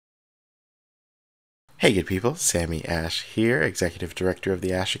Hey good people, Sammy Ashe here, Executive Director of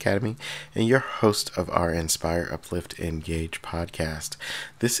the Ashe Academy, and your host of our Inspire, Uplift, Engage podcast.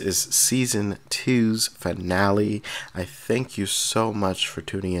 This is Season 2's finale. I thank you so much for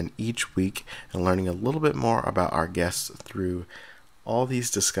tuning in each week and learning a little bit more about our guests through all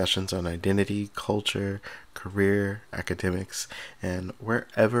these discussions on identity, culture, career, academics, and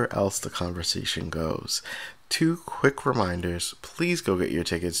wherever else the conversation goes. Two quick reminders. Please go get your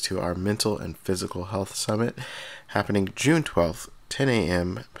tickets to our Mental and Physical Health Summit happening June 12th, 10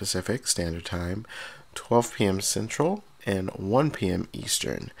 a.m. Pacific Standard Time, 12 p.m. Central, and 1 p.m.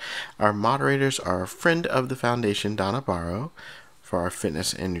 Eastern. Our moderators are a friend of the foundation, Donna Barrow, for our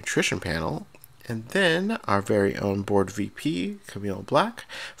fitness and nutrition panel, and then our very own board VP, Camille Black,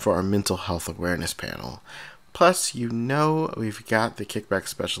 for our mental health awareness panel. Plus, we've got the kickback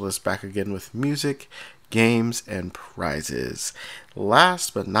specialist back again with music, games, and prizes.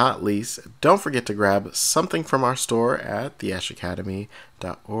 Last but not least, don't forget to grab something from our store at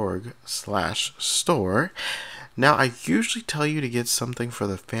theasheacademy.org/store. Now, I usually tell you to get something for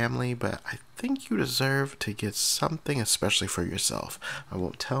the family, but I think you deserve to get something especially for yourself. I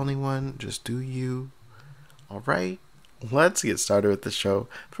won't tell anyone, just do you. All right, let's get started with the show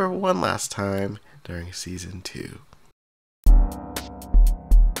for one last time during Season 2.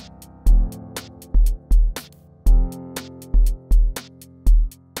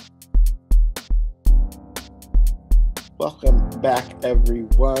 Welcome back,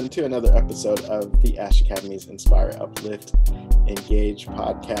 everyone, to another episode of the Ashe Academy's Inspire, Uplift, Engage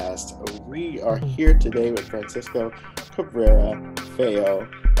podcast. We are here today with Francisco Cabrera-Feo,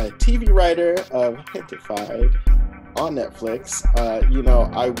 a TV writer of Gentefied on Netflix.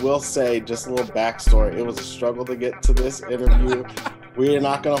 I will say, just a little backstory, it was a struggle to get to this interview. We are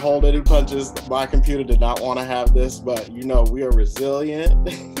not going to hold any punches. My computer did not want to have this, but we are resilient.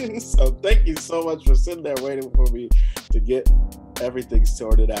 So thank you so much for sitting there waiting for me to get everything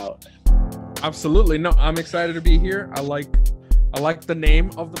sorted out. Absolutely. No, I'm excited to be here. I like the name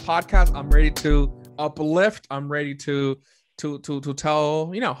of the podcast. I'm ready to uplift. I'm ready to tell,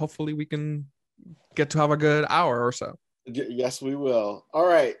 hopefully we can get to have a good hour or so. Yes, we will. All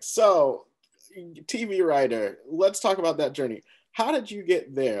right. So TV writer, let's talk about that journey. How did you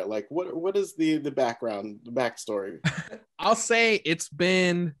get there? Like, what is the background, the backstory? I'll say it's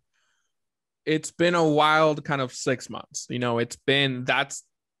been a wild kind of 6 months. That's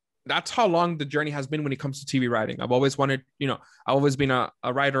how long the journey has been when it comes to TV writing. I've always wanted, I've always been a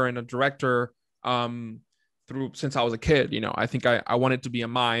writer and a director since I was a kid. I think I wanted to be a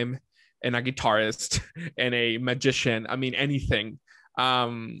mime and a guitarist and a magician. I mean, anything.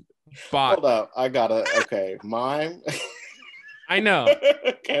 But hold up, okay, mime. I know.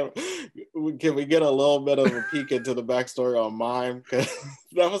 Can we get a little bit of a peek into the backstory on mime? Because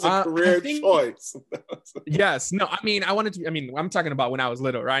that was a career choice. Yes. No, I'm talking about when I was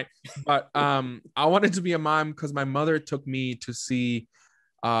little, right? But I wanted to be a mime because my mother took me to see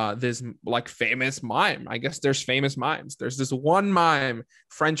this like famous mime. I guess there's famous mimes. There's this one mime,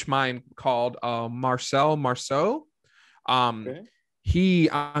 French mime called Marcel Marceau. Okay. He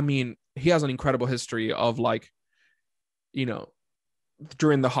has an incredible history of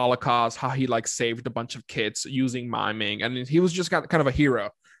during the Holocaust, how he saved a bunch of kids using miming, and he was just kind of a hero.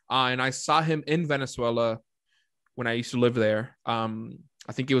 And I saw him in Venezuela when I used to live there. I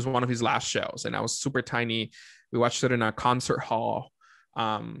think it was one of his last shows, and I was super tiny. We watched it in a concert hall,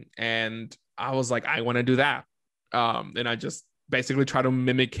 and I was like, I want to do that. And I just basically try to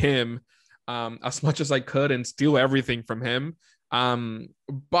mimic him as much as I could and steal everything from him.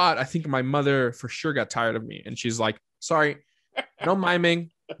 But I think my mother for sure got tired of me, and she's like, sorry, no miming,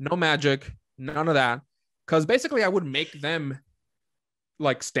 no magic, none of that. Because basically I would make them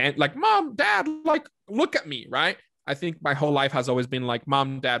stand mom, dad, look at me, right? I think my whole life has always been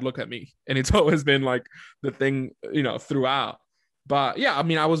mom, dad, look at me. And it's always been the thing, throughout. But yeah,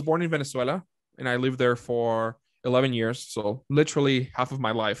 I was born in Venezuela and I lived there for 11 years. So literally half of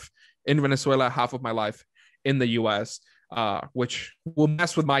my life in Venezuela, half of my life in the US. Which will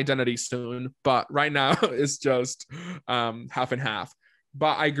mess with my identity soon, but right now it's just half and half.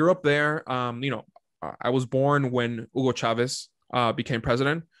 But I grew up there. I was born when Hugo Chavez became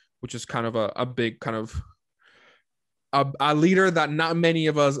president, which is kind of a big kind of a leader that not many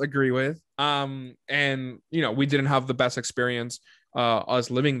of us agree with. And we didn't have the best experience us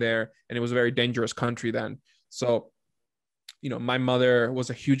living there, and it was a very dangerous country then. So my mother was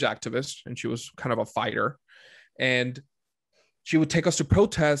a huge activist, and she was kind of a fighter, and she would take us to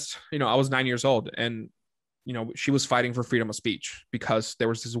protests. I was 9 years old, and she was fighting for freedom of speech because there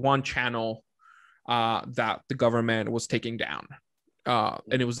was this one channel that the government was taking down.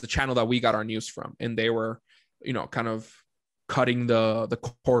 And it was the channel that we got our news from, and they were, kind of cutting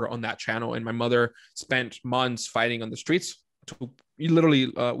the cord on that channel. And my mother spent months fighting on the streets to literally,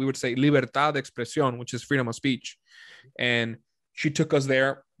 we would say libertad de expresión, which is freedom of speech. And she took us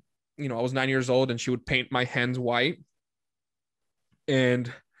there. I was 9 years old, and she would paint my hands white,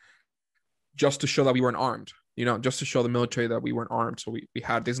 and just to show that we weren't armed, just to show the military that we weren't armed. So we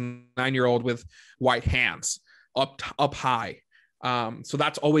had this 9-year-old with white hands up high. So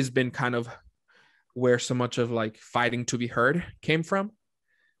that's always been kind of where so much of like fighting to be heard came from,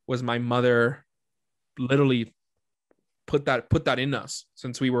 was my mother literally put that in us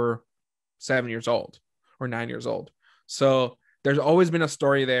since we were 7 years old or 9 years old. So there's always been a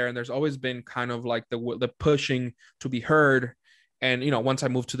story there, and there's always been kind of like the pushing to be heard. And, once I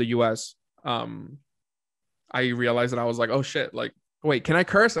moved to the US, I realized that I was like, oh shit, like, wait, can I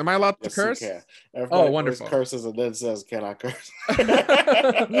curse? Am I allowed to curse? You can. Everybody wonderful. Curses and then says, can I curse?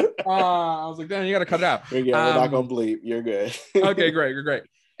 I was like, damn, you got to cut it out. We're not going to bleep. You're good. Okay, great. You're great.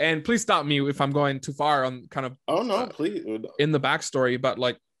 And please stop me if I'm going too far on kind of oh no, please in the backstory, but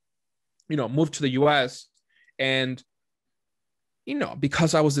like, moved to the US, and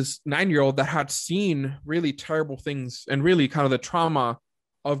because I was this 9-year-old that had seen really terrible things, and really kind of the trauma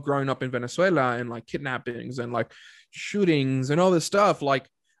of growing up in Venezuela, and like kidnappings and like shootings and all this stuff. Like,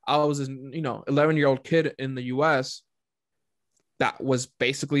 I was this 11-year-old kid in the US that was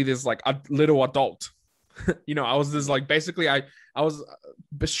basically this like a little adult. I was this like, basically I was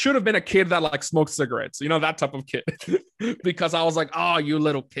should have been a kid that like smoked cigarettes, that type of kid. Because I was like, oh, you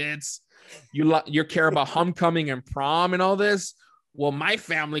little kids, you care about homecoming and prom and all this. Well, my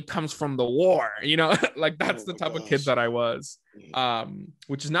family comes from the war, like that's the type of kid that I was,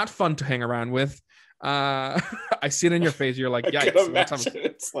 which is not fun to hang around with. I see it in your face. You're like, yikes.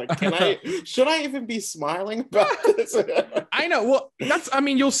 It's like, should I even be smiling about this? I know. Well,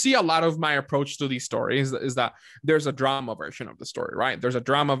 you'll see a lot of my approach to these stories is that there's a drama version of the story, right? There's a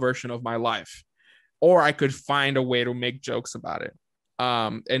drama version of my life, or I could find a way to make jokes about it,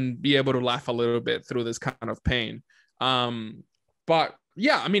 and be able to laugh a little bit through this kind of pain. But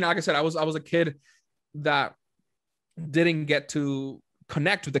yeah, like I said, I was a kid that didn't get to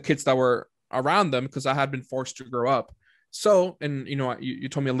connect with the kids that were around them because I had been forced to grow up. So, and you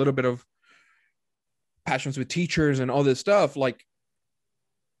told me a little bit of passions with teachers and all this stuff. Like,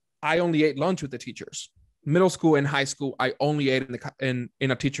 I only ate lunch with the teachers. Middle school and high school, I only ate in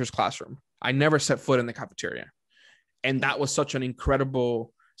a teacher's classroom. I never set foot in the cafeteria. And that was such an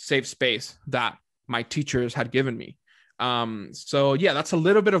incredible safe space that my teachers had given me. So yeah, that's a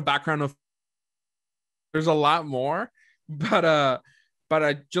little bit of background of, there's a lot more, but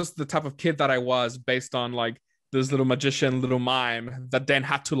I just the type of kid that I was, based on like this little magician, little mime that then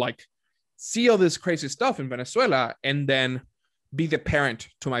had to like see all this crazy stuff in Venezuela and then be the parent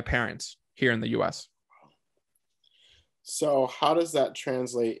to my parents here in the US. So how does that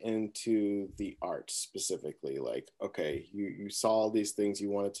translate into the arts specifically? Like, okay, you saw all these things, you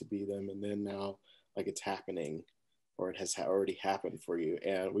wanted to be them, and then now like it's happening, or it has already happened for you.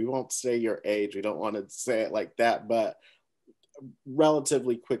 And we won't say your age, we don't want to say it like that, but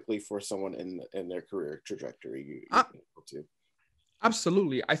relatively quickly for someone in their career trajectory.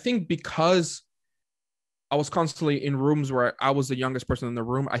 Absolutely. I think because I was constantly in rooms where I was the youngest person in the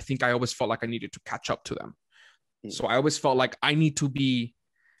room, I think I always felt like I needed to catch up to them. So I always felt like I need to be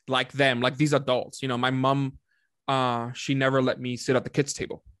like them, like these adults. My mom, she never let me sit at the kids'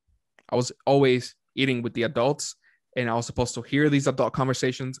 table. I was always eating with the adults, and I was supposed to hear these adult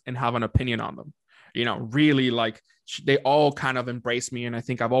conversations and have an opinion on them. Really like they all kind of embrace me. And I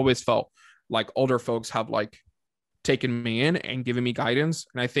think I've always felt like older folks have like taken me in and given me guidance.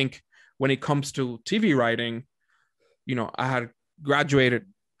 And I think when it comes to TV writing, I had graduated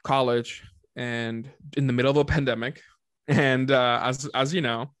college and in the middle of a pandemic. And as you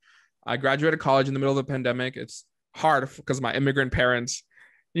know, I graduated college in the middle of the pandemic. It's hard because my immigrant parents,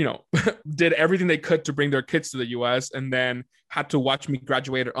 did everything they could to bring their kids to the US and then had to watch me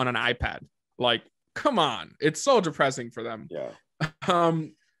graduate on an iPad. Like, come on, it's so depressing for them. Yeah.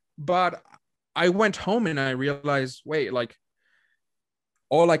 But I went home and I realized, wait, like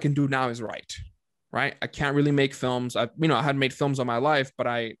all I can do now is write, right? I can't really make films. I had made films all my life, but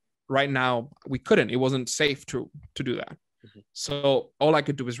right now we couldn't. It wasn't safe to do that. Mm-hmm. So all I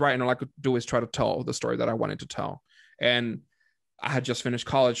could do is write, and all I could do is try to tell the story that I wanted to tell. And I had just finished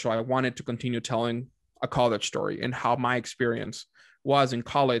college, so I wanted to continue telling a college story and how my experience was in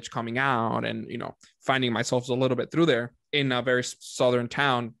college, coming out and, finding myself a little bit through there in a very southern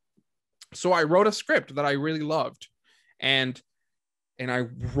town. So I wrote a script that I really loved. And and I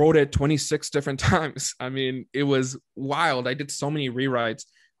wrote it 26 different times. I mean, it was wild. I did so many rewrites.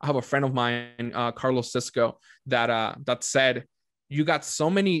 I have a friend of mine, Carlos Cisco, that said, you got so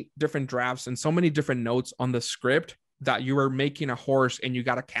many different drafts and so many different notes on the script that you were making a horse and you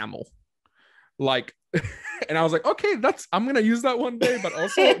got a camel. Like, and I was like, okay, I'm going to use that one day, but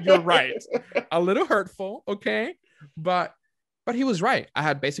also you're right. A little hurtful. Okay. But he was right. I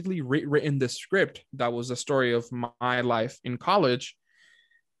had basically written this script that was a story of my life in college.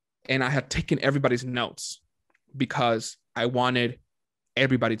 And I had taken everybody's notes because I wanted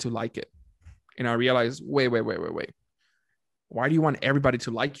everybody to like it. And I realized, wait. Why do you want everybody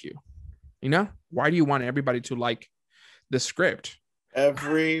to like you? You know, why do you want everybody to like the script?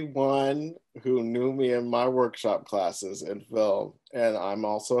 Everyone who knew me in my workshop classes in film, and I'm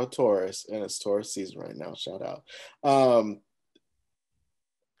also a Taurus, and it's Taurus season right now, shout out.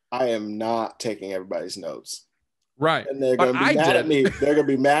 I am not taking everybody's notes. Right. And they're going to be mad at me. They're going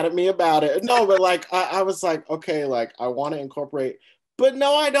to be mad at me about it. No, but like, I was like, okay, like I want to incorporate, but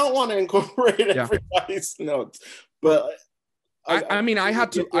no, I don't want to incorporate everybody's notes. But I mean, I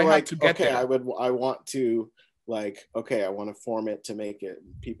had to get there. I want to like, okay, I want to form it to make it,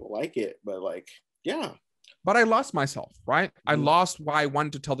 people like it, but like, yeah. But I lost myself, right? Mm-hmm. I lost why I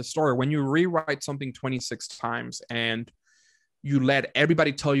wanted to tell the story. When you rewrite something 26 times and you let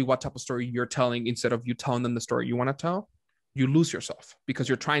everybody tell you what type of story you're telling instead of you telling them the story you want to tell, you lose yourself because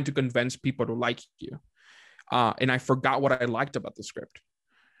you're trying to convince people to like you. And I forgot what I liked about the script.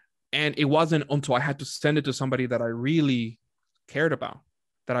 And it wasn't until I had to send it to somebody that I really cared about,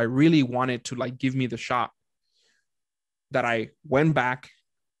 that I really wanted to like give me the shot, that I went back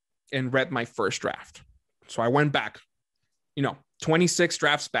and read my first draft. So I went back, 26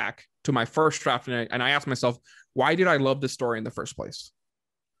 drafts back to my first draft. And I asked myself, why did I love this story in the first place?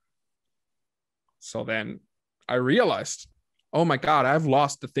 So then I realized, oh my God, I've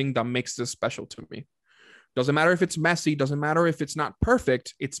lost the thing that makes this special to me. Doesn't matter if it's messy, doesn't matter if it's not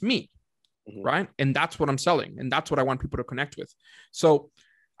perfect, it's me, right? And that's what I'm selling. And that's what I want people to connect with. So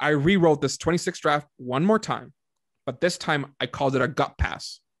I rewrote this 26 draft one more time, but this time I called it a gut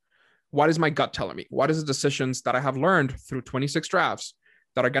pass. What is my gut telling me? What is the decisions that I have learned through 26 drafts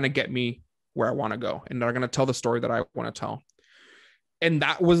that are going to get me where I want to go and that are going to tell the story that I want to tell? And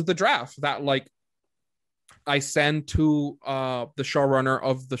that was the draft that like I sent to the showrunner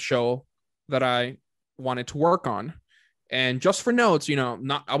of the show that I wanted to work on. And just for notes,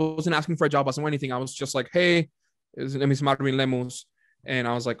 I wasn't asking for a job, I wasn't anything. I was just like, hey, his name is Marvin Lemus. And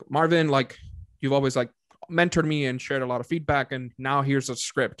I was like, Marvin, like you've always like mentored me and shared a lot of feedback. And now here's a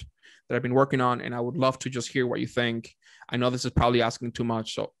script that I've been working on. And I would love to just hear what you think. I know this is probably asking too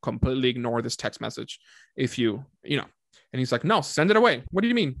much, so completely ignore this text message if you. And he's like, no, send it away. What do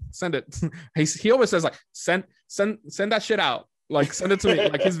you mean? Send it. He always says like, send that shit out. Like, send it to me.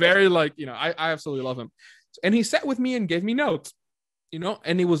 Like, he's very like, I absolutely love him. And he sat with me and gave me notes,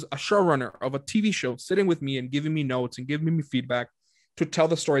 and he was a showrunner of a TV show sitting with me and giving me notes and giving me feedback to tell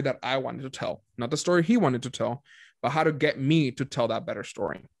the story that I wanted to tell, not the story he wanted to tell, but how to get me to tell that better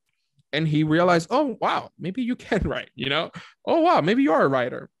story. And he realized, oh, wow, maybe you can write, oh, wow, maybe you are a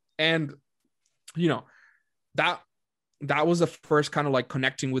writer. And, that was the first kind of like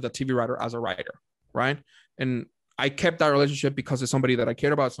connecting with a TV writer as a writer. Right. And I kept that relationship because it's somebody that I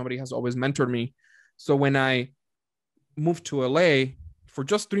cared about. Somebody has always mentored me. So when I moved to LA for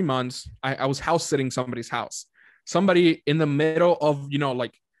just 3 months, I was house sitting somebody's house, somebody in the middle of,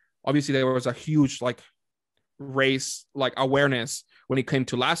 like, obviously there was a huge like race, like awareness when it came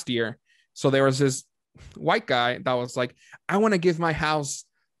to last year. So there was this white guy that was like, I want to give my house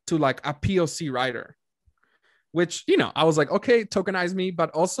to like a POC writer, which, I was like, okay, tokenize me,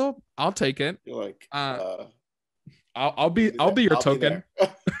 but also I'll take it. You're like, I'll be your token.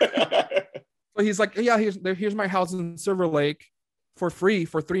 So he's like, yeah, here's my house in Silver Lake for free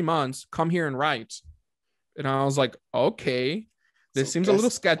for 3 months. Come here and write. And I was like, okay, this seems a little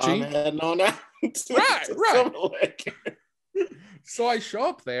sketchy. I'm heading on out. Right. So I show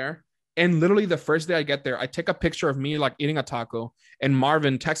up there, and literally the first day I get there, I take a picture of me like eating a taco, and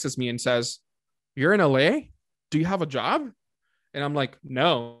Marvin texts me and says, you're in LA? Do you have a job? And I'm like,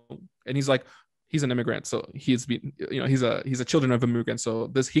 no. And he's like, he's an immigrant, so he's a children of immigrants,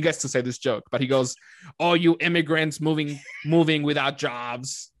 so he gets to say this joke, but he goes, oh, you immigrants moving without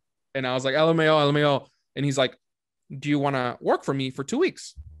jobs. And I was like, LMAO. And he's like, do you want to work for me for 2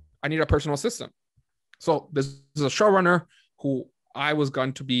 weeks? I need a personal assistant. So this is a showrunner who I was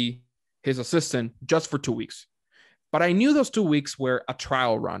going to be his assistant just for 2 weeks, but I knew those 2 weeks were a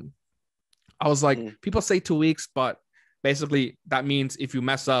trial run. I was like, people say 2 weeks, but basically that means if you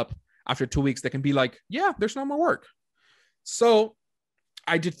mess up after 2 weeks, they can be like, yeah, there's no more work. So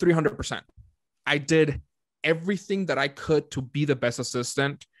I did 300%. I did everything that I could to be the best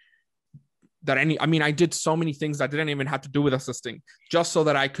assistant I did so many things that didn't even have to do with assisting, just so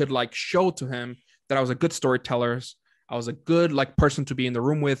that I could like show to him that I was a good storyteller. I was a good like person to be in the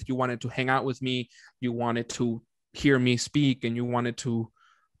room with. You wanted to hang out with me. You wanted to hear me speak, and you wanted to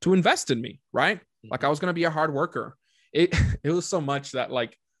invest in me, right? Like I was gonna be a hard worker. It was so much that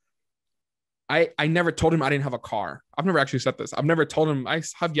like I never told him I didn't have a car. I've never actually said this. I've never told him. I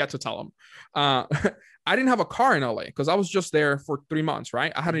have yet to tell him. I didn't have a car in LA because I was just there for 3 months,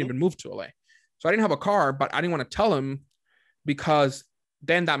 right? I hadn't even moved to LA. So I didn't have a car, but I didn't want to tell him because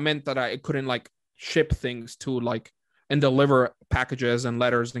then that meant that I couldn't like ship things to like and deliver packages and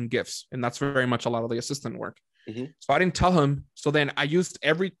letters and gifts. And that's very much a lot of the assistant work. So I didn't tell him. So then I used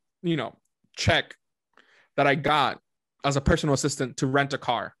every, check that I got as a personal assistant to rent a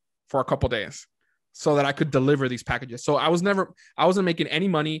car for a couple of days so that I could deliver these packages. So I wasn't making any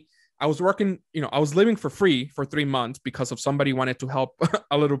money. I was working, I was living for free for 3 months because of somebody wanted to help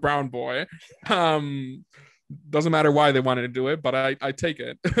a little brown boy. Doesn't matter why they wanted to do it, but I take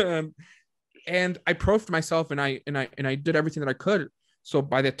it. And I proved myself and I did everything that I could. So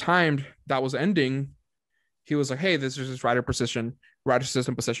by the time that was ending, he was like, hey, this is his writer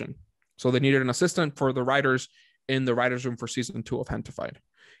assistant position. So they needed an assistant for the writers in the writer's room for season 2 of Gentefied.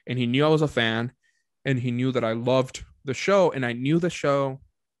 And he knew I was a fan, and he knew that I loved the show, and I knew the show.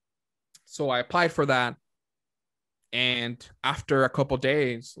 So I applied for that. And after a couple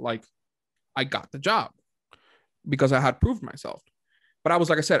days, like I got the job because I had proved myself. But I was,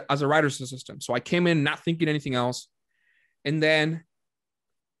 like I said, as a writer's assistant. So I came in not thinking anything else. And then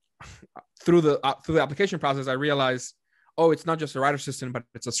through the application process, I realized, oh, it's not just a writer's assistant, but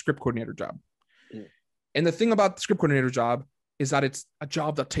it's a script coordinator job. And the thing about the script coordinator job is that it's a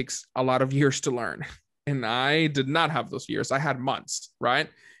job that takes a lot of years to learn. And I did not have those years. I had months, right?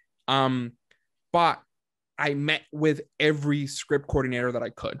 But I met with every script coordinator that I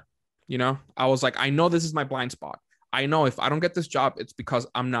could. I was like, I know this is my blind spot. I know if I don't get this job, it's because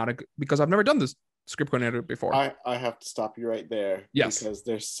because I've never done this script coordinator before. I have to stop you right there. Yes. Because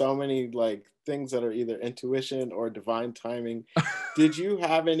there's so many like things that are either intuition or divine timing. Did you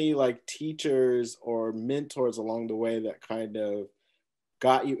have any like teachers or mentors along the way that kind of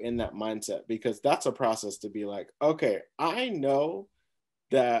got you in that mindset? Because that's a process to be like, okay, I know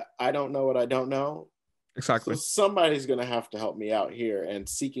that I don't know what I don't know. Exactly. So somebody's going to have to help me out here, and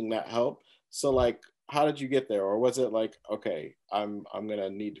seeking that help. So like, how did you get there? Or was it like, okay, I'm going to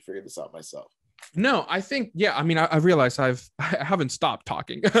need to figure this out myself? No, I think, yeah. I mean, I realized I haven't stopped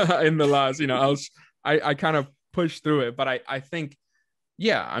talking in the last, I kind of pushed through it, but I think,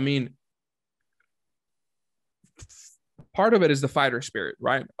 yeah, I mean, part of it is the fighter spirit,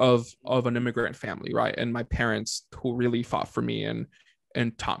 right? Of an immigrant family, right? And my parents who really fought for me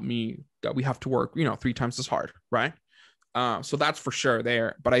and taught me that we have to work, 3 times as hard, right? So that's for sure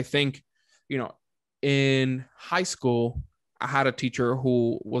there. But I think, in high school, I had a teacher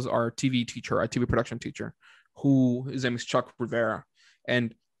who was our TV teacher, our TV production teacher, his name is Chuck Rivera.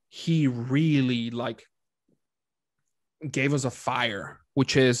 And he really like gave us a fire,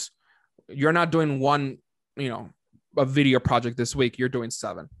 which is, you're not doing one, a video project this week, you're doing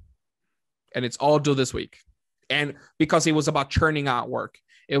 7. And it's all due this week. And because it was about churning out work,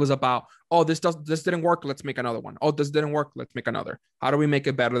 it was about, oh, this didn't work, let's make another one. Oh, this didn't work, let's make another. How do we make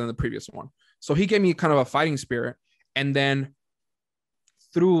it better than the previous one? So he gave me kind of a fighting spirit. And then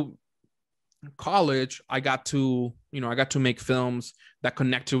through college, I got to make films that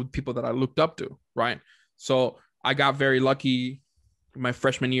connected with people that I looked up to, right? So I got very lucky my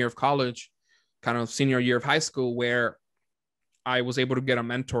freshman year of college, kind of senior year of high school, where I was able to get a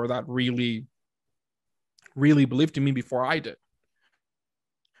mentor that really, really believed in me before I did,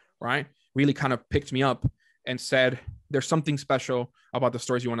 right? Really kind of picked me up and said, there's something special about the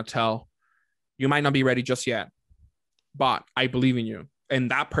stories you want to tell. You might not be ready just yet, but I believe in you.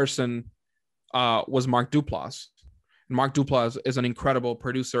 And that person was Mark Duplass. Mark Duplass is an incredible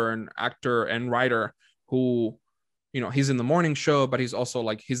producer and actor and writer who, he's in the morning show, but he's also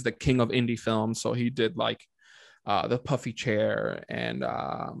like, he's the king of indie film. So he did like The Puffy Chair and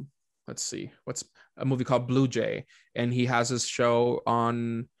let's see, what's a movie called Blue Jay. And he has his show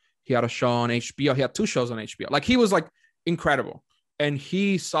he had a show on HBO. He had 2 shows on HBO. Like he was like incredible. And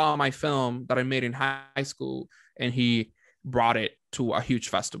he saw my film that I made in high school, and he brought it to a huge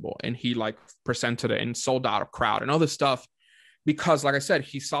festival, and he like presented it and sold out a crowd and all this stuff because, like I said,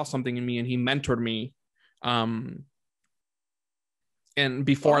 he saw something in me and he mentored me. And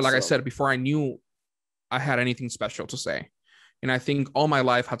before, awesome. Like I said, before I knew I had anything special to say. And I think all my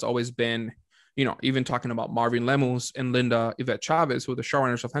life has always been even talking about Marvin Lemus and Linda Yvette Chavez, who are the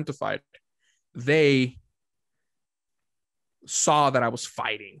showrunners of Gentefied, they saw that I was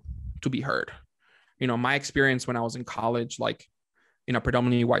fighting to be heard. My experience when I was in college, like in a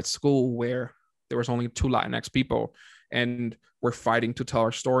predominantly white school where there was only 2 Latinx people, and we're fighting to tell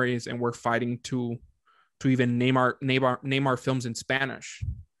our stories, and we're fighting to even name our films in Spanish,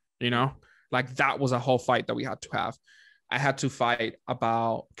 like that was a whole fight that we had to have. I had to fight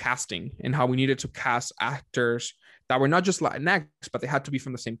about casting and how we needed to cast actors that were not just Latinx, but they had to be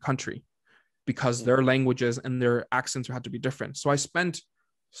from the same country because their languages and their accents had to be different. So I spent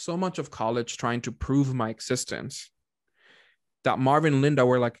so much of college trying to prove my existence that Marvin and Linda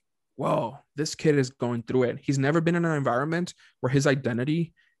were like, whoa, this kid is going through it. He's never been in an environment where his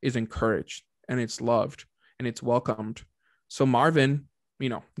identity is encouraged and it's loved and it's welcomed. So Marvin,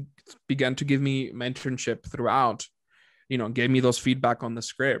 began to give me mentorship throughout, gave me those feedback on the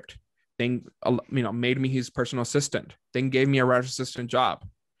script, then, made me his personal assistant, then gave me a writer's assistant job.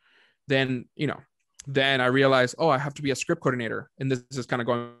 Then I realized, I have to be a script coordinator. And this is kind of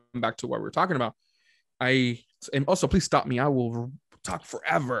going back to what we were talking about. And also, please stop me. I will talk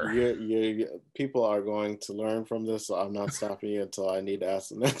forever. People are going to learn from this, so I'm not stopping you until I need to ask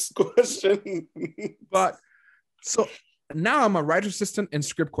the next question. But so now I'm a writer's assistant and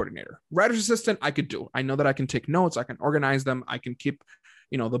script coordinator. Writer's assistant, I could do. I know that I can take notes. I can organize them. I can keep,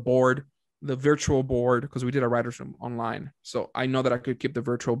 the board, the virtual board, because we did a writer's room online. So I know that I could keep the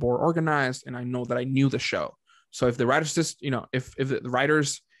virtual board organized, and I know that I knew the show. So if the writers if the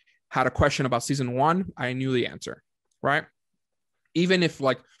writers had a question about season 1, I knew the answer, right? Even if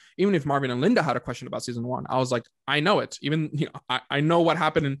Marvin and Linda had a question about season 1, I was like, I know it. Even, I know what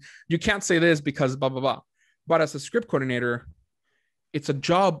happened, and you can't say this because blah, blah, blah. But as a script coordinator, it's a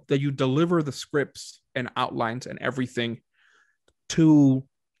job that you deliver the scripts and outlines and everything to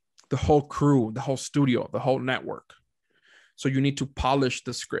the whole crew, the whole studio, the whole network. So you need to polish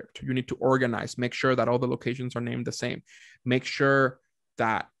the script. You need to organize, make sure that all the locations are named the same. Make sure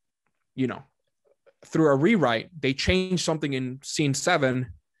that, through a rewrite, they change something in scene 7,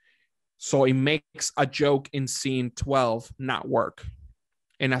 so it makes a joke in scene 12 not work.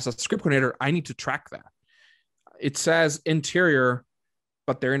 And as a script coordinator, I need to track that. It says interior,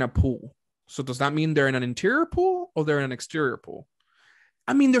 but they're in a pool. So does that mean they're in an interior pool or they're in an exterior pool?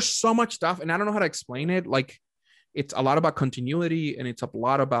 I mean, there's so much stuff, and I don't know how to explain it. Like, it's a lot about continuity, and it's a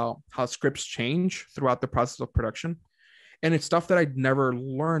lot about how scripts change throughout the process of production. And it's stuff that I'd never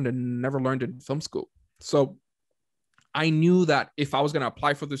learned in film school. So I knew that if I was going to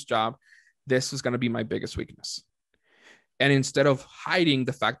apply for this job, this was going to be my biggest weakness. And instead of hiding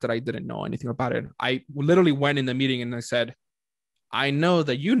the fact that I didn't know anything about it, I literally went in the meeting and I said, I know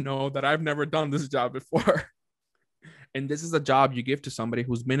that that I've never done this job before. And this is a job you give to somebody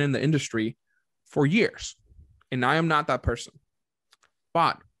who's been in the industry for years. And I am not that person.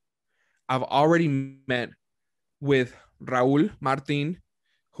 But I've already met with Raul Martin,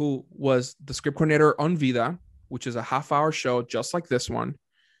 who was the script coordinator on Vida, which is a half-hour show just like this one.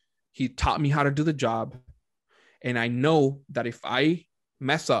 He taught me how to do the job. And I know that if I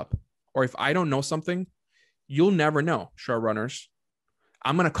mess up or if I don't know something, you'll never know, showrunners.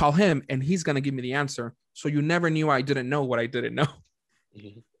 I'm going to call him and he's going to give me the answer. So you never knew I didn't know what I didn't know.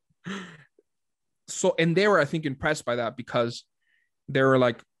 Mm-hmm. So, and they were, I think, impressed by that because they were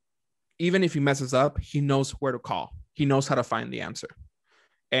like, even if he messes up, he knows where to call. He knows how to find the answer.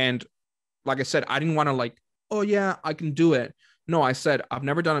 And like I said, I didn't want to like, oh yeah, I can do it. No, I said, I've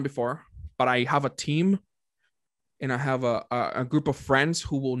never done it before, but I have a team and I have a group of friends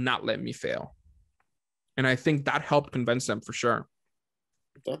who will not let me fail. And I think that helped convince them for sure.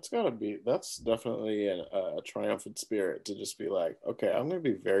 That's definitely a triumphant spirit to just be like, okay, I'm going to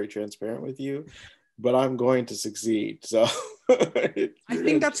be very transparent with you, but I'm going to succeed. So I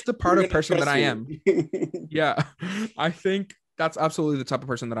think that's the part of person that I am. Yeah. I think that's absolutely the type of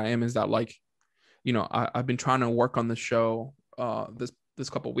person that I am, is that like, I've been trying to work on the show this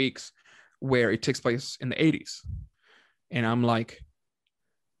couple of weeks where it takes place in the 80s. And I'm like,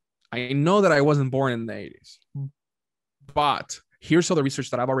 I know that I wasn't born in the 80s, but here's all the research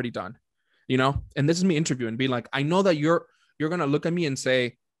that I've already done, and this is me interviewing, being like, I know that you're going to look at me and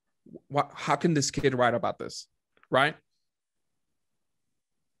say, how can this kid write about this? Right.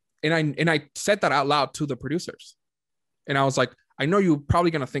 And I said that out loud to the producers. And I was like, I know you're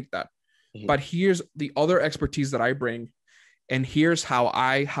probably going to think that, but here's the other expertise that I bring. And here's how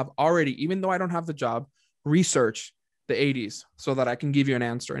I have already, even though I don't have the job, researched the 80s so that I can give you an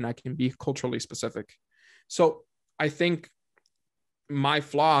answer and I can be culturally specific. So I think my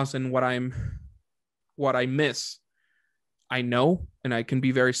flaws and what I miss, I know, and I can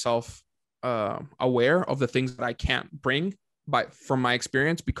be very aware of the things that I can't bring from my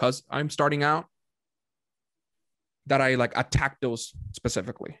experience because I'm starting out, that I like attack those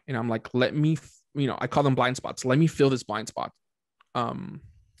specifically. And I'm like, let me, I call them blind spots. Let me fill this blind spot.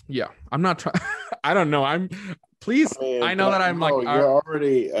 Yeah, I'm not trying. I don't know. Please. I know that I'm like, you're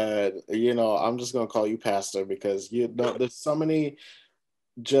already, I'm just going to call you pastor because there's so many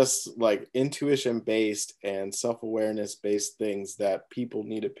just like intuition based and self-awareness based things that people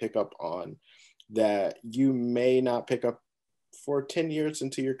need to pick up on that you may not pick up for 10 years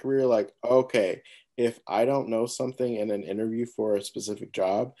into your career. Like, okay, if I don't know something in an interview for a specific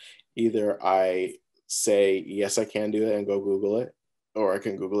job, either I say, yes, I can do it and go Google it, or I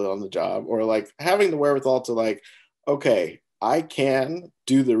can Google it on the job, or like having the wherewithal to like, okay, I can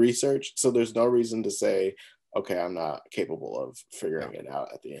do the research. So there's no reason to say, okay, I'm not capable of figuring it out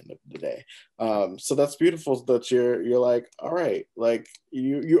at the end of the day. So that's beautiful that you're like, all right, like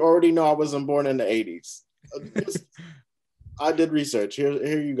you already know I wasn't born in the 80s. I did research.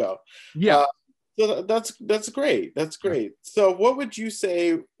 Here you go. Yeah. So that's great. That's great. So what would you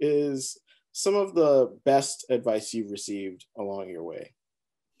say is some of the best advice you've received along your way?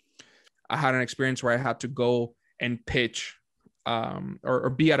 I had an experience where I had to go and pitch or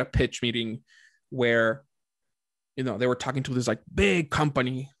be at a pitch meeting where, they were talking to this like big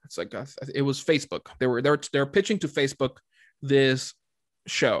company. It's like, it was Facebook. They were pitching to Facebook this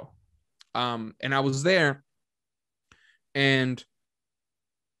show. And I was there and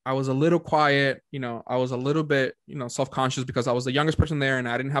I was a little quiet, I was a little bit, self-conscious because I was the youngest person there and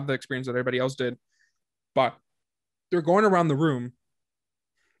I didn't have the experience that everybody else did. But they're going around the room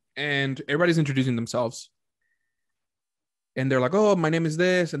and everybody's introducing themselves. And they're like, oh, my name is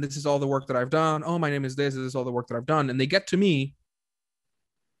this, and this is all the work that I've done. Oh, my name is this is all the work that I've done. And they get to me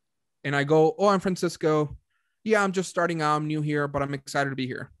and I go, oh, I'm Francisco. Yeah, I'm just starting out. I'm new here, but I'm excited to be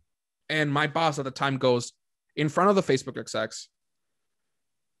here. And my boss at the time goes, in front of the Facebook execs,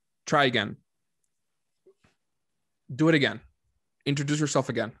 try again. Do it again. Introduce yourself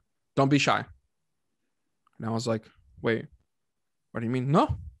again. Don't be shy. And I was like, wait, what do you mean?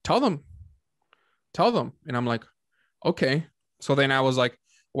 No, tell them. And I'm like, okay. So then I was like,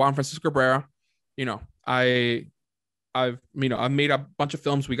 well, I'm Francisco Cabrera. I've made a bunch of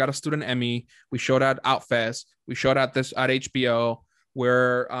films. We got a student Emmy. We showed at Outfest. We showed at HBO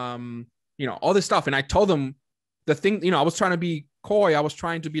where, all this stuff. And I told them the thing, I was trying to be coy. I was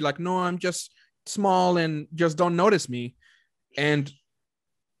trying to be like, no, I'm just small and just don't notice me. And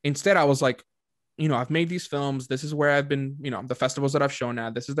instead I was like, I've made these films. This is where I've been, the festivals that I've shown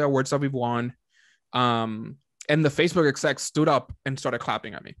at. This is the awards that we've won. And the Facebook exec stood up and started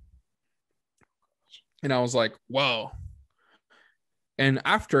clapping at me. And I was like, whoa. And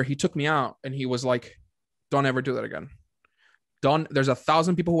after, he took me out and he was like, don't ever do that again. There's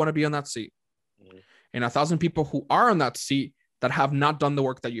 1,000 people who want to be on that seat. And 1,000 people who are on that seat that have not done the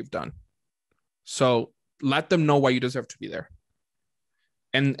work that you've done. So let them know why you deserve to be there.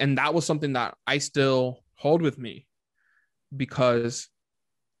 And that was something that I still hold with me because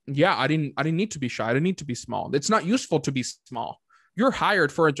I didn't need to be shy. I didn't need to be small. It's not useful to be small. You're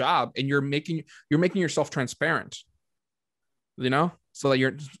hired for a job and you're making yourself transparent, so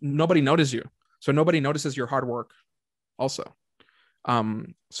that nobody notices you. So nobody notices your hard work also.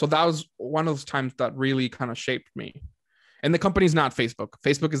 So that was one of those times that really kind of shaped me. And the company's not Facebook.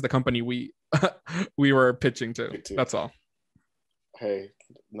 Facebook is the company we were pitching to. That's all. Hey,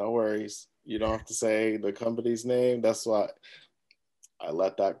 no worries. You don't have to say the company's name. That's why I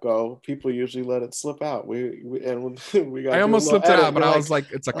let that go. People usually let it slip out. We got. I almost slipped it out, but I was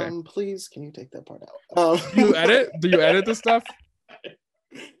like, it's okay. Please, can you take that part out? Do you edit the stuff?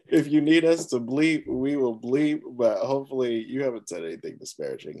 If you need us to bleep, we will bleep. But hopefully, you haven't said anything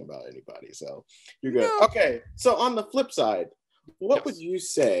disparaging about anybody, so you're good. No. Okay, so on the flip side, what would you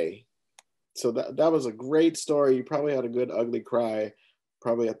say? So that was a great story. You probably had a good ugly cry.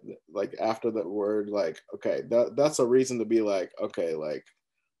 Probably like after that word, like, okay, that's a reason to be like, okay, like,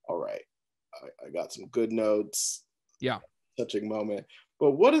 all right, I got some good notes. Yeah. Touching moment.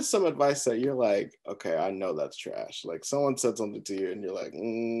 But what is some advice that you're like, okay, I know that's trash. Like someone said something to you and you're like,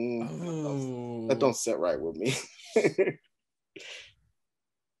 that don't sit right with me.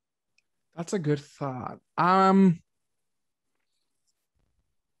 That's a good thought.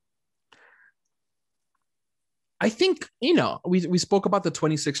 I think, we spoke about the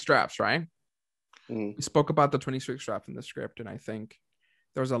 26 drafts, right? We spoke about the 26 drafts in the script. And I think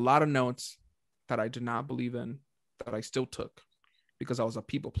there was a lot of notes that I did not believe in that I still took because I was a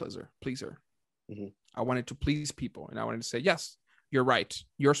people pleaser. Mm-hmm. I wanted to please people. And I wanted to say, yes, you're right.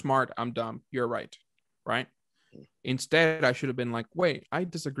 You're smart. I'm dumb. You're right. Right. Mm-hmm. Instead, I should have been like, wait, I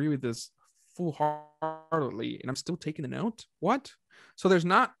disagree with this full-heartedly, and I'm still taking the note. What? So there's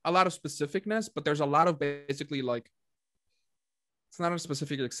not a lot of specificness, but there's a lot of basically like, it's not a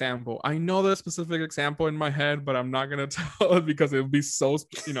specific example. I know the specific example in my head, but I'm not gonna tell it because it would be so,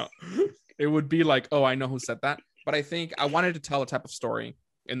 it would be like, oh, I know who said that. But I think I wanted to tell a type of story,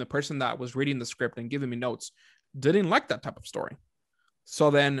 and the person that was reading the script and giving me notes didn't like that type of story.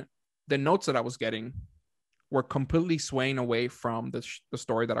 So then the notes that I was getting were completely swaying away from the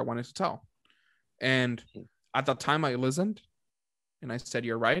story that I wanted to tell. And at the time I listened and I said,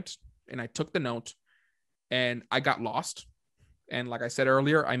 you're right. And I took the note and I got lost. And like I said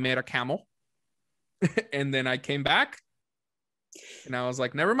earlier, I made a camel. And then I came back and I was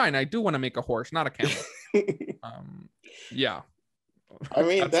like, never mind. I do want to make a horse, not a camel. Yeah. I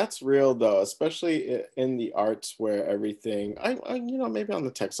mean, that's real though, especially in the arts where everything, maybe on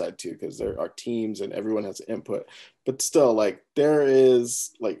the tech side too, because there are teams and everyone has input, but still, like, there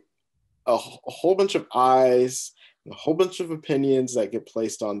is like a whole bunch of eyes, and a whole bunch of opinions that get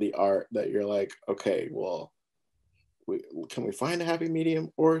placed on the art that you're like, okay, well, can we find a happy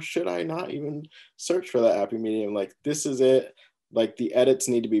medium, or should I not even search for that happy medium? Like, this is it. Like, the edits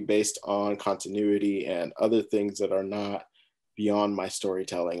need to be based on continuity and other things that are not beyond my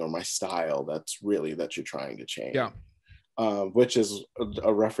storytelling or my style that you're trying to change. Yeah. Which is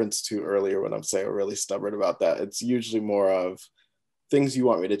a reference to earlier when I'm saying I'm really stubborn about that. It's usually more of things you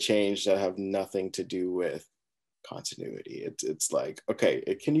want me to change that have nothing to do with continuity. It's like, okay,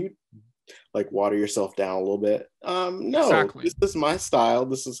 can you like water yourself down a little bit? No, exactly. This is my style.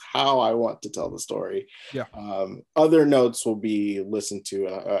 This is how I want to tell the story. Yeah. Other notes will be listened to.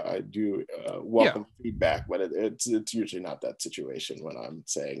 I do welcome feedback, but it's usually not that situation when I'm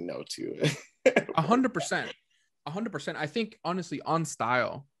saying no to it. 100%. I think honestly on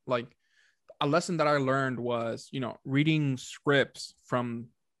style, like a lesson that I learned was, reading scripts from,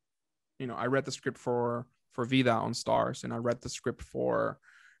 I read the script for Vida on Stars, and I read the script for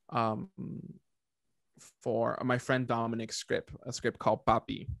my friend Dominic's script, a script called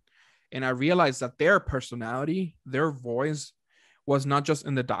Papi. And I realized that their personality, their voice was not just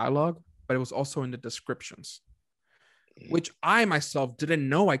in the dialogue, but it was also in the descriptions, which I myself didn't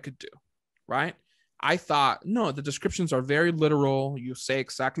know I could do, right? I thought, no, the descriptions are very literal. You say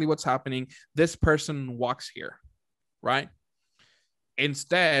exactly what's happening. This person walks here, right?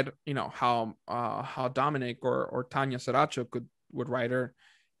 Instead, how Dominic or Tanya Saracho would write her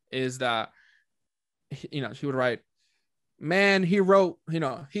is that, she would write, man, he wrote,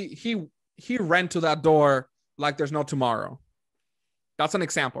 he ran to that door like there's no tomorrow. That's an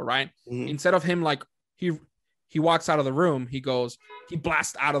example, right? Mm-hmm. Instead of him, like, he walks out of the room, he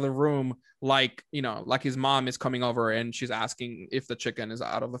blasts out of the room like, like his mom is coming over and she's asking if the chicken is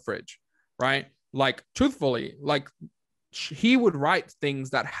out of the fridge, right? Like, truthfully, like, he would write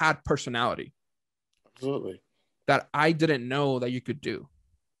things that had personality. Absolutely. That I didn't know that you could do.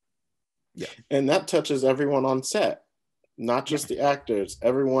 Yeah. And that touches everyone on set, not just the actors,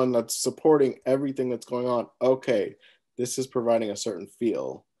 everyone that's supporting everything that's going on. Okay, this is providing a certain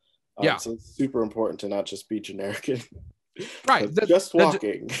feel. So it's super important to not just be generic. Right. Just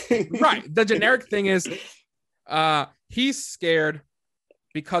walking. Right. The generic thing is he's scared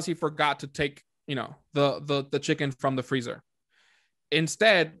because he forgot to take, the chicken from the freezer.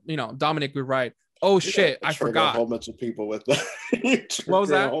 Instead, Dominic would write, oh shit, I forgot. A whole bunch of people with that. What was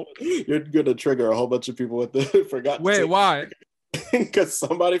that? You're going to trigger a whole bunch of people with the forgot. Wait, why? Because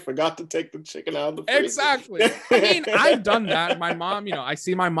somebody forgot to take the chicken out of the freezer. Exactly. I mean, I've done that. My mom, I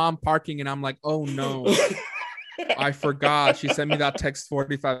see my mom parking and I'm like, oh no, I forgot. She sent me that text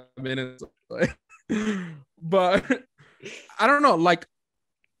 45 minutes. But I don't know. Like,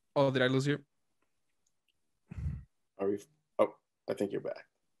 oh, did I lose you? I think you're back.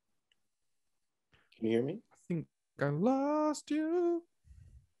 Can you hear me? I think I lost you.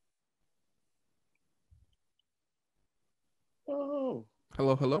 Oh.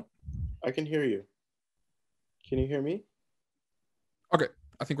 Hello. I can hear you. Can you hear me? Okay.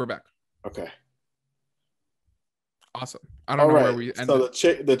 I think we're back. Okay. Awesome. I don't know where we ended. So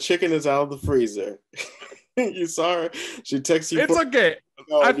the chicken is out of the freezer. You saw her. She texted you. It's okay.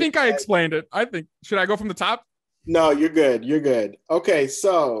 I think I explained it. Should I go from the top? No, you're good. You're good. Okay.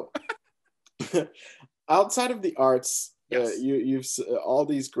 So outside of the arts, you've all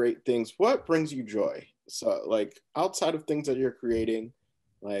these great things. What brings you joy? So, like, outside of things that you're creating,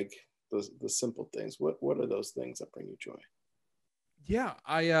 like the simple things, what are those things that bring you joy? Yeah,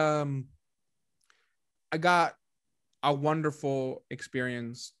 I got a wonderful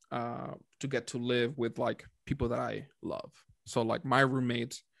experience to get to live with like people that I love. So like my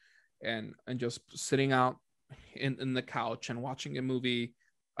roommates and just sitting out in the couch and watching a movie.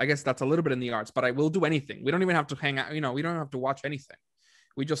 I guess that's a little bit in the arts, but I will do anything. We don't even have to hang out. We don't have to watch anything.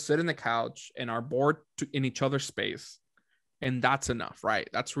 We just sit in the couch and are bored in each other's space. And that's enough, right?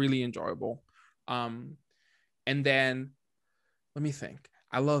 That's really enjoyable. And then let me think.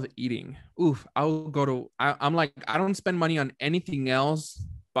 I love eating. Oof. I'm like, I don't spend money on anything else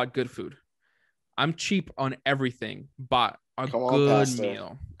but good food. I'm cheap on everything, but a good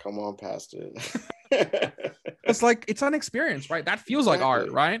meal. Come on, Pastor. It's like, it's an experience, right? That feels like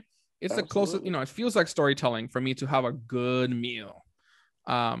art, right? It's the closest, it feels like storytelling for me to have a good meal.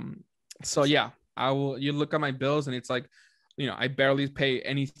 So yeah, you look at my bills and it's like, I barely pay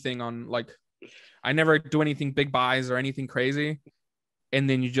anything on, like, I never do anything big buys or anything crazy. And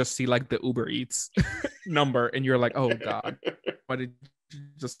then you just see like the Uber Eats number and you're like, oh God, what did you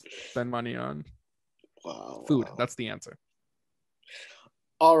just spend money on? Food. Wow. That's the answer.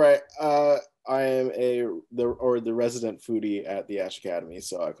 All right. I am the resident foodie at the Ashe Academy,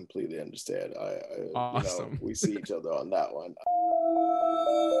 so I completely understand. Awesome. We see each other on that one.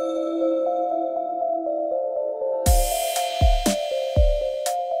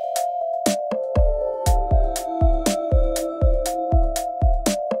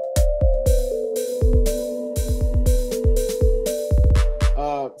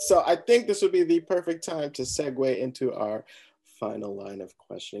 So I think this would be the perfect time to segue into our final line of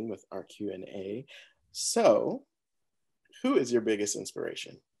questioning with our Q&A. So, who is your biggest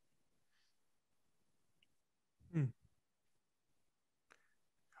inspiration?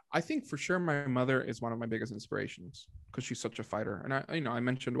 I think for sure my mother is one of my biggest inspirations because she's such a fighter. And I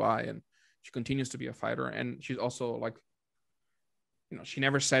mentioned why, and she continues to be a fighter. And she's also like, she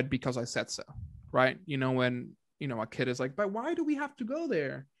never said because I said so, right? When, a kid is like, but why do we have to go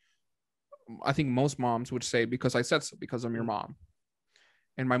there? I think most moms would say, because I said so, because I'm your mom.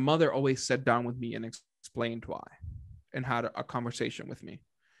 And my mother always sat down with me and explained why and had a conversation with me.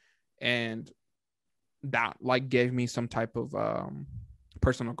 And that like gave me some type of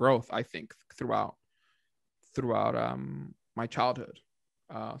personal growth, I think, throughout my childhood.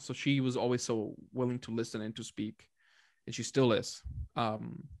 So she was always so willing to listen and to speak, and she still is.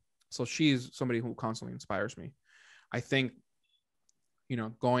 So she's somebody who constantly inspires me. I think,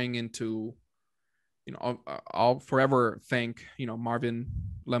 going into, I'll forever thank, Marvin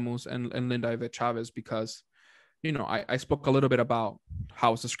Lemus and Linda Yvette Chavez because, I spoke a little bit about how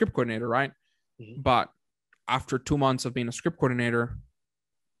I was a script coordinator, right? Mm-hmm. But after 2 months of being a script coordinator,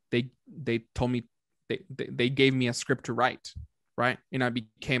 they told me, they gave me a script to write, right? And I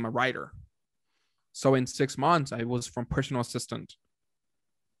became a writer. So in 6 months, I was from personal assistant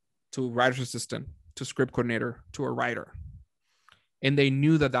to writer's assistant to script coordinator to a writer. And they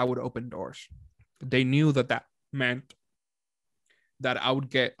knew that would open doors. They knew that meant that I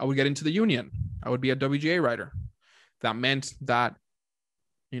would get into the union. I would be a WGA writer. That meant that,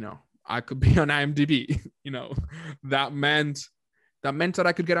 I could be on IMDb. That meant that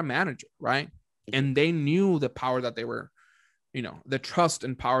I could get a manager, right? Mm-hmm. And they knew the power that they were, the trust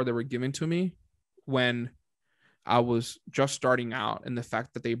and power they were giving to me when I was just starting out, and the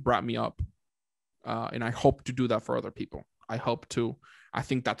fact that they brought me up. And I hope to do that for other people. I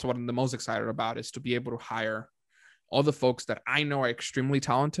think that's what I'm the most excited about, is to be able to hire all the folks that I know are extremely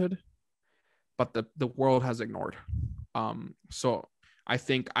talented, but the world has ignored. So I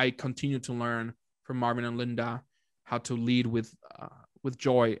think I continue to learn from Marvin and Linda how to lead with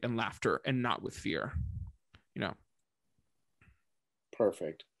joy and laughter and not with fear.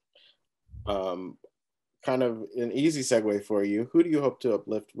 Perfect. Kind of an easy segue for you. Who do you hope to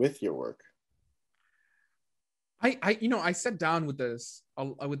uplift with your work? I sat down with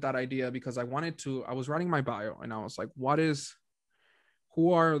that idea because I was writing my bio and I was like,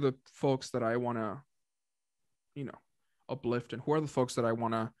 who are the folks that I want to, uplift, and who are the folks that I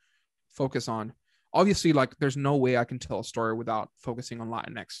want to focus on? Obviously, like, there's no way I can tell a story without focusing on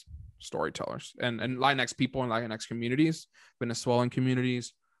Latinx storytellers and Latinx people and Latinx communities, Venezuelan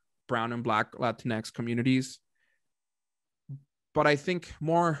communities, brown and black Latinx communities. But I think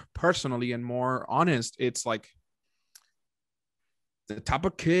more personally and more honest, it's like the type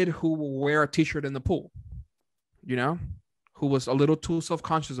of kid who will wear a t-shirt in the pool, who was a little too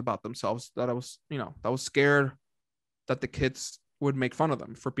self-conscious about themselves, that was scared that the kids would make fun of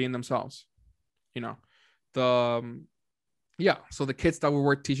them for being themselves. So the kids that would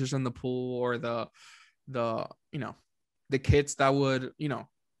wear t-shirts in the pool, or the kids that would,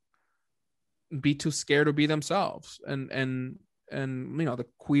 be too scared to be themselves, and the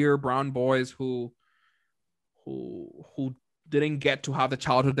queer brown boys who didn't get to have the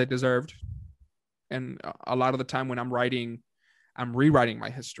childhood they deserved. And a lot of the time when I'm writing, I'm rewriting my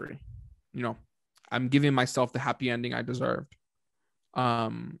history. I'm giving myself the happy ending I deserved.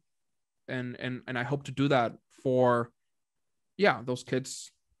 And I hope to do that for, those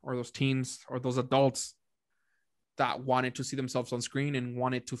kids or those teens or those adults that wanted to see themselves on screen and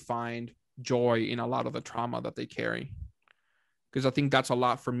wanted to find joy in a lot of the trauma that they carry. Because I think that's a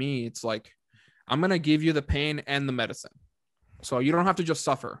lot for me. It's like, I'm going to give you the pain and the medicine, so you don't have to just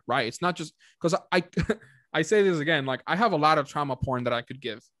suffer, right? It's not just because I say this again, like, I have a lot of trauma porn that I could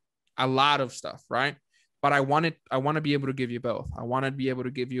give, a lot of stuff, right? But I want to be able to give you both. I want to be able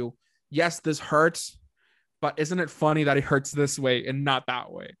to give you, yes, this hurts, but isn't it funny that it hurts this way and not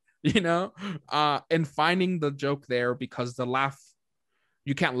that way? And finding the joke there, because the laugh,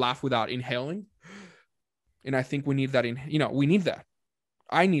 you can't laugh without inhaling. And I think we need that we need that.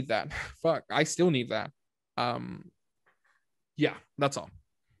 I need that. Fuck, I still need that. Yeah, that's all.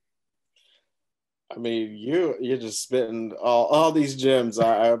 I mean, you're just spitting all these gems.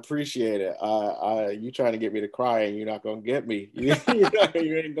 I appreciate it. You trying to get me to cry, and you're not gonna get me. You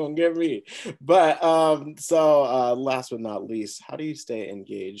ain't gonna get me. But so last but not least, how do you stay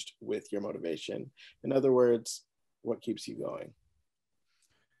engaged with your motivation? In other words, what keeps you going?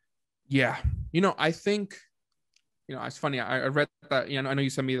 Yeah, I think, it's funny. I read that. I know you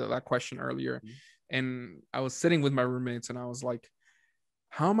sent me that question earlier, mm-hmm. And I was sitting with my roommates, and I was like,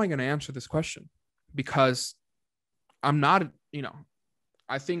 how am I going to answer this question? Because I'm not,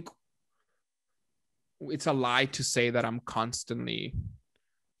 I think it's a lie to say that I'm constantly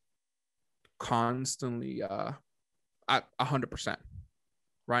at 100%,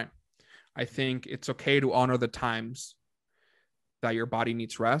 right? I think it's okay to honor the times that your body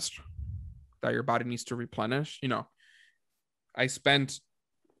needs rest, that your body needs to replenish. I spent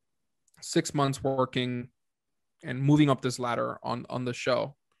 6 months working and moving up this ladder on the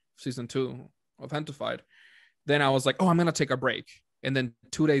show, season 2 of Gentefied. Then I was like, oh, I'm gonna take a break, and then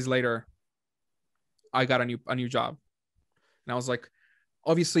 2 days later, I got a new job, and I was like,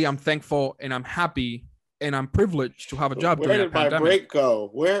 obviously, I'm thankful and I'm happy and I'm privileged to have a job. Where did my break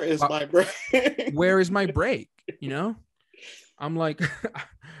go? Where is my break? Where is my break? I'm like,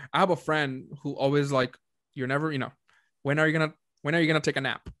 I have a friend who always like, you're never, when are you gonna take a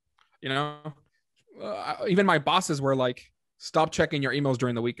nap? Even my bosses were like, stop checking your emails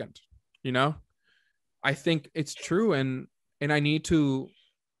during the weekend. I think it's true, and I need to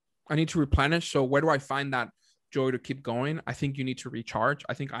replenish. So where do I find that joy to keep going? I think you need to recharge.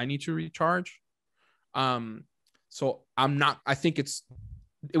 I think I need to recharge. So I think it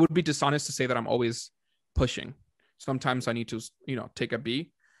would be dishonest to say that I'm always pushing. Sometimes I need to, take a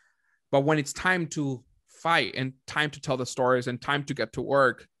beat. But when it's time to fight and time to tell the stories and time to get to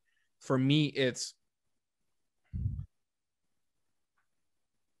work, for me, it's,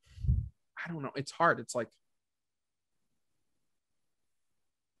 I don't know. It's hard. It's like,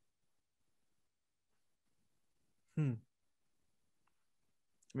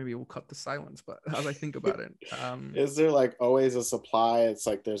 maybe we'll cut the silence, but as I think about it, is there like always a supply? It's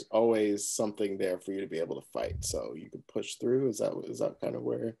like there's always something there for you to be able to fight, so you can push through. Is that kind of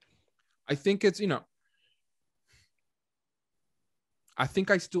where I think it's, I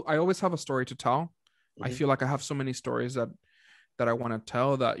think I always have a story to tell. Mm-hmm. I feel like I have so many stories that I want to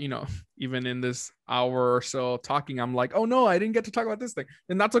tell that, even in this hour or so talking, I'm like, oh no, I didn't get to talk about this thing,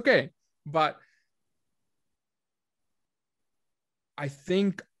 and that's okay. But I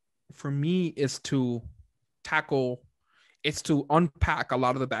think for me is to unpack a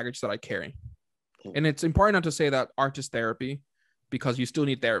lot of the baggage that I carry. And it's important not to say that art is therapy, because you still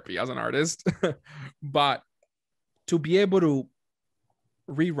need therapy as an artist, but to be able to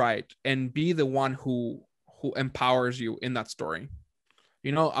rewrite and be the one who empowers you in that story.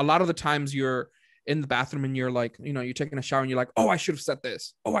 A lot of the times you're in the bathroom and you're like, you're taking a shower and you're like, oh, I should have said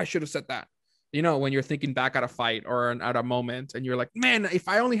this. Oh, I should have said that. When you're thinking back at a fight or at a moment and you're like, man, if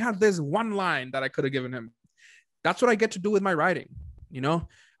I only had this one line that I could have given him. That's what I get to do with my writing.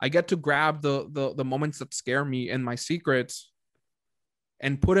 I get to grab the moments that scare me and my secrets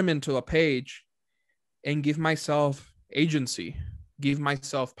and put them into a page and give myself agency, give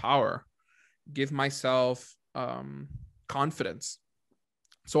myself power, give myself confidence.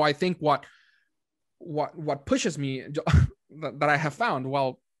 So I think what pushes me that I have found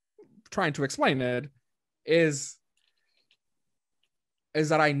while trying to explain it is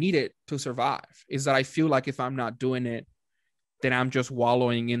that I need it to survive, is that I feel like if I'm not doing it, then I'm just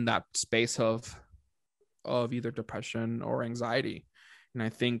wallowing in that space of either depression or anxiety. And I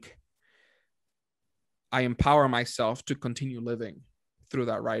think I empower myself to continue living through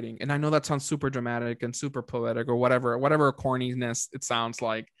that writing. And I know that sounds super dramatic and super poetic or whatever corniness it sounds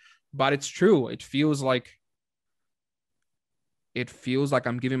like, but it's true. It feels like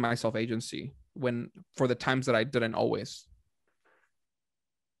I'm giving myself agency for the times that I didn't always.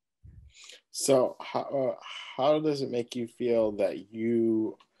 So how does it make you feel that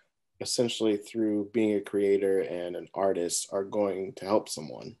you essentially through being a creator and an artist are going to help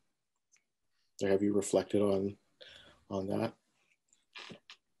someone? Or have you reflected on that?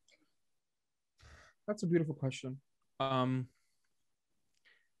 That's a beautiful question. I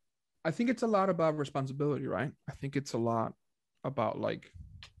think it's a lot about responsibility, right? I think it's a lot about like,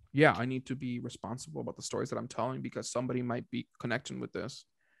 yeah, I need to be responsible about the stories that I'm telling because somebody might be connecting with this.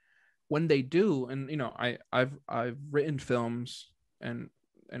 When they do, and you know, I've written films and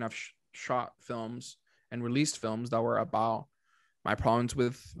I've shot films and released films that were about my problems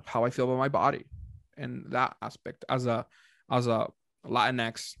with how I feel about my body and that aspect as a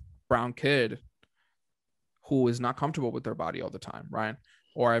Latinx brown kid who is not comfortable with their body all the time, right?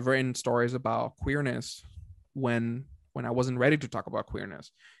 Or I've written stories about queerness when I wasn't ready to talk about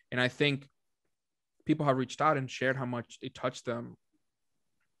queerness. And I think people have reached out and shared how much it touched them.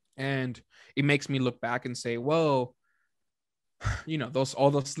 And it makes me look back and say, whoa, you know, all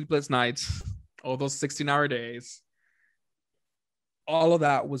those sleepless nights, all those 16-hour days, all of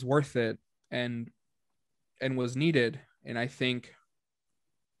that was worth it and was needed. And I think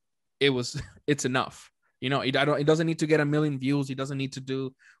it's enough. You know, it doesn't need to get a million views. He doesn't need to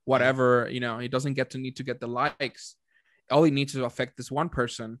do whatever, you know, he doesn't need to get the likes. All he needs to affect this one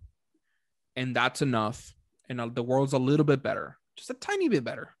person. And that's enough. And the world's a little bit better, just a tiny bit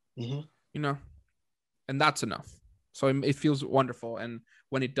better, you know, and that's enough. So it feels wonderful. And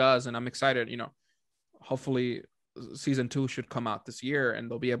when it does, and I'm excited, you know, hopefully season 2 should come out this year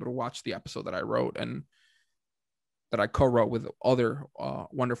and they'll be able to watch the episode that I wrote and that I co-wrote with other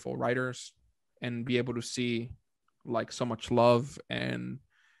wonderful writers and be able to see like so much love and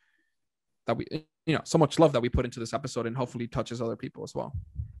that so much love that we put into this episode and hopefully touches other people as well.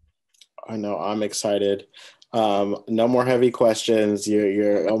 I know, I'm excited. No more heavy questions.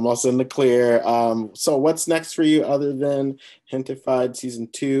 You're almost in the clear. So what's next for you other than Gentefied season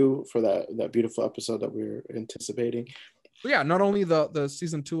 2 for that beautiful episode that we're anticipating? Yeah, not only the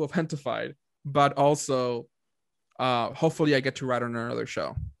season 2 of Gentefied, but also hopefully I get to write on another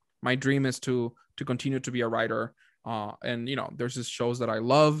show. My dream is to continue to be a writer. And you know, there's these shows that I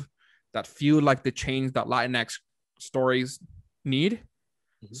love that feel like the change that Latinx stories need.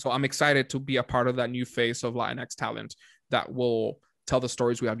 So I'm excited to be a part of that new phase of Latinx talent that will tell the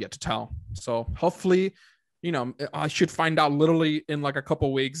stories we have yet to tell. So hopefully, you know, I should find out literally in like a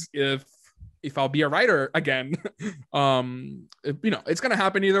couple weeks if I'll be a writer again. You know, it's going to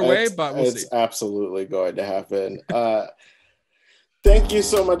happen either way, but we'll see. It's absolutely going to happen. Thank you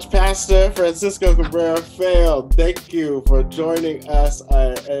so much, Pastor Francisco Cabrera-Feo. Thank you for joining us.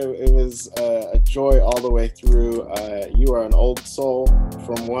 It was a joy all the way through. You are an old soul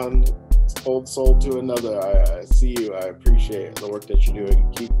from one old soul to another. I see you. I appreciate the work that you're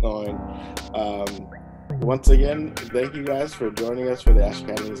doing. Keep going. Once again, thank you guys for joining us for the Ashe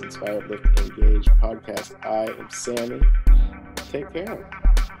Academy's Inspire, Uplift, Engage podcast. I am Sammy. Take care.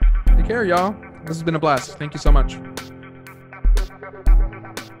 Take care, y'all. This has been a blast. Thank you so much.